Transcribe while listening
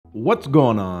What's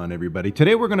going on, everybody?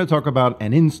 Today we're going to talk about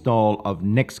an install of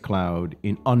Nextcloud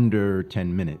in under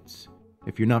 10 minutes.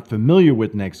 If you're not familiar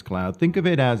with Nextcloud, think of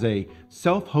it as a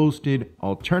self-hosted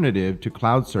alternative to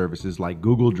cloud services like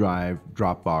Google Drive,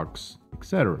 Dropbox,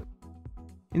 etc.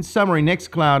 In summary,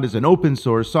 Nextcloud is an open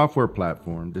source software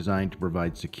platform designed to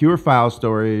provide secure file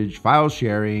storage, file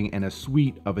sharing, and a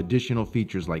suite of additional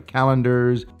features like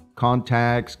calendars,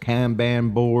 contacts,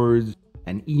 kanban boards,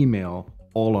 and email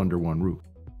all under one roof.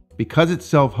 Because it's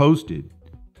self-hosted,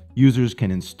 users can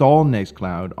install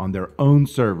Nextcloud on their own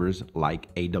servers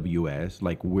like AWS,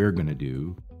 like we're going to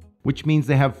do, which means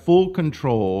they have full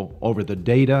control over the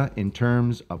data in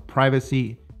terms of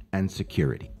privacy and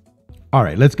security. All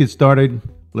right, let's get started.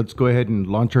 Let's go ahead and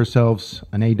launch ourselves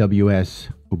an AWS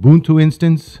Ubuntu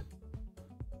instance.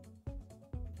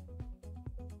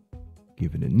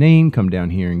 Give it a name, come down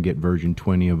here and get version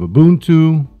 20 of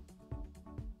Ubuntu.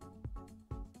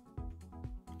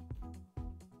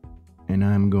 And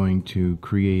I'm going to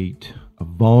create a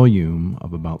volume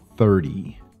of about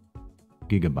 30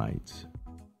 gigabytes.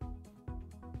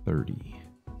 30.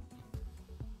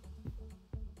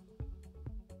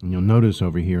 And you'll notice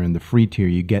over here in the free tier,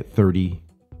 you get 30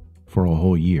 for a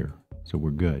whole year. So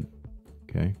we're good.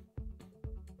 Okay.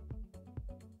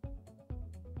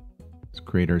 Let's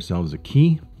create ourselves a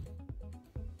key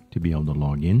to be able to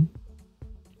log in.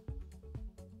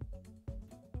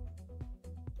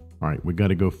 All right, we got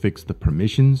to go fix the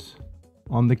permissions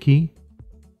on the key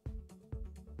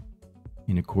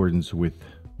in accordance with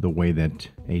the way that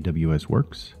AWS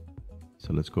works.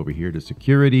 So let's go over here to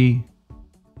security,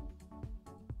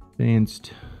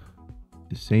 advanced,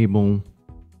 disable,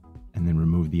 and then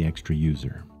remove the extra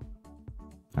user.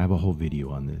 I have a whole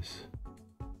video on this.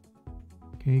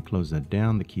 Okay, close that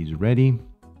down. The key's ready.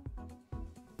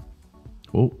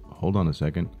 Oh, hold on a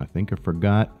second. I think I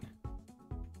forgot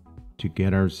to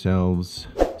get ourselves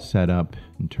set up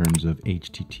in terms of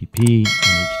HTTP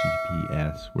and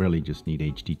HTTPS. Really just need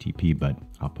HTTP, but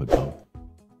I'll put both.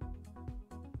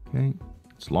 Okay,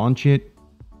 let's launch it.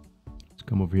 Let's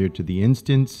come over here to the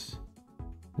instance.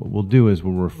 What we'll do is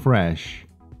we'll refresh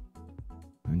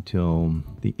until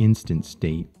the instance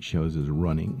state shows as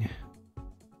running.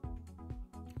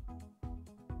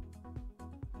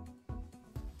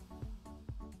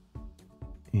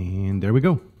 And there we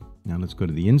go. Now let's go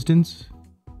to the instance.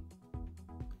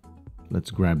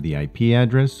 Let's grab the IP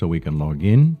address so we can log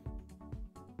in.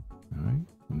 All right,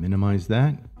 minimize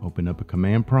that. Open up a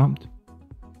command prompt.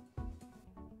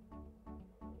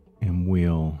 And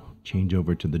we'll change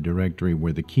over to the directory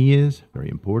where the key is. Very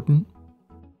important.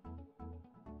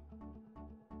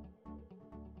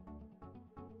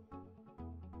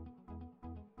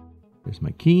 There's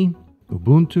my key,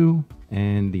 Ubuntu,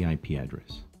 and the IP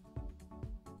address.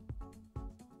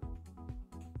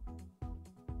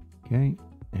 Okay,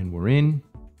 and we're in.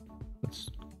 Let's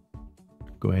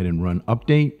go ahead and run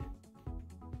update.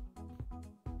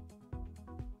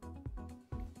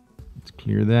 Let's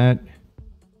clear that.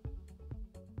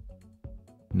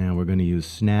 Now we're going to use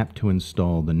Snap to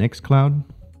install the Nextcloud.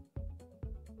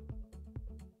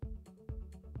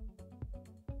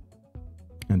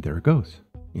 And there it goes,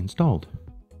 installed.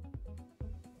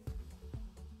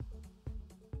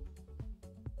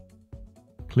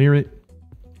 Clear it.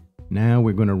 Now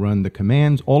we're going to run the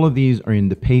commands. All of these are in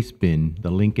the paste bin, the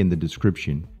link in the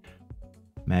description.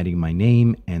 I'm adding my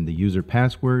name and the user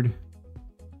password.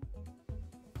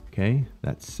 Okay,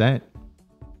 that's set.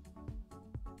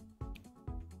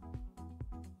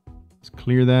 Let's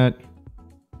clear that.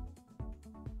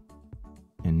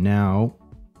 And now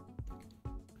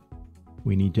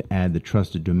we need to add the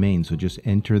trusted domain. So just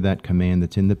enter that command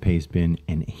that's in the paste bin,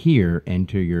 and here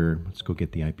enter your, let's go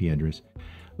get the IP address.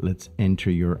 Let's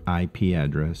enter your IP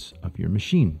address of your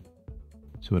machine.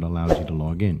 So it allows you to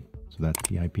log in. So that's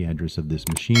the IP address of this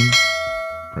machine.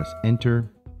 Press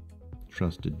enter,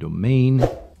 trusted domain,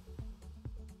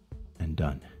 and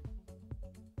done.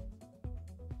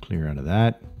 Clear out of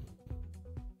that.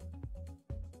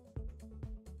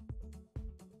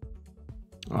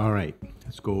 All right,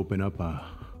 let's go open up a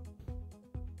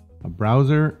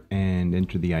browser and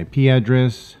enter the IP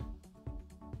address.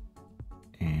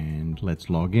 And let's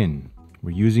log in.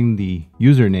 We're using the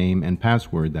username and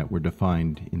password that were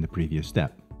defined in the previous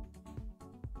step.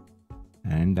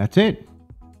 And that's it.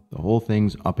 The whole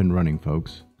thing's up and running,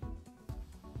 folks.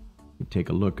 You take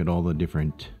a look at all the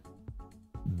different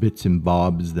bits and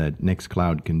bobs that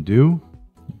Nextcloud can do.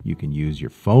 You can use your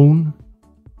phone,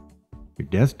 your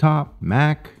desktop,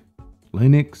 Mac,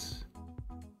 Linux.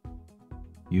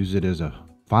 Use it as a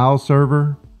file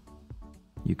server.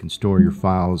 You can store your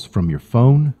files from your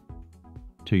phone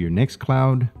to your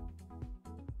Nextcloud.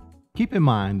 keep in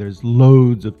mind, there's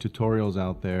loads of tutorials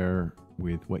out there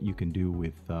with what you can do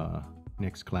with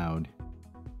Nextcloud,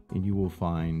 and you will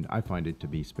find, I find it to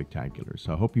be spectacular.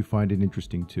 So I hope you find it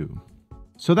interesting too.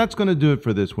 So that's going to do it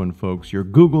for this one, folks. Your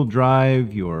Google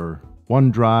Drive, your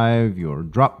OneDrive, your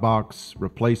Dropbox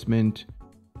replacement,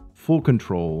 full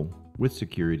control with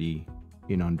security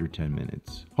in under 10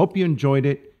 minutes. Hope you enjoyed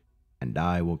it, and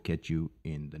I will catch you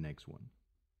in the next one.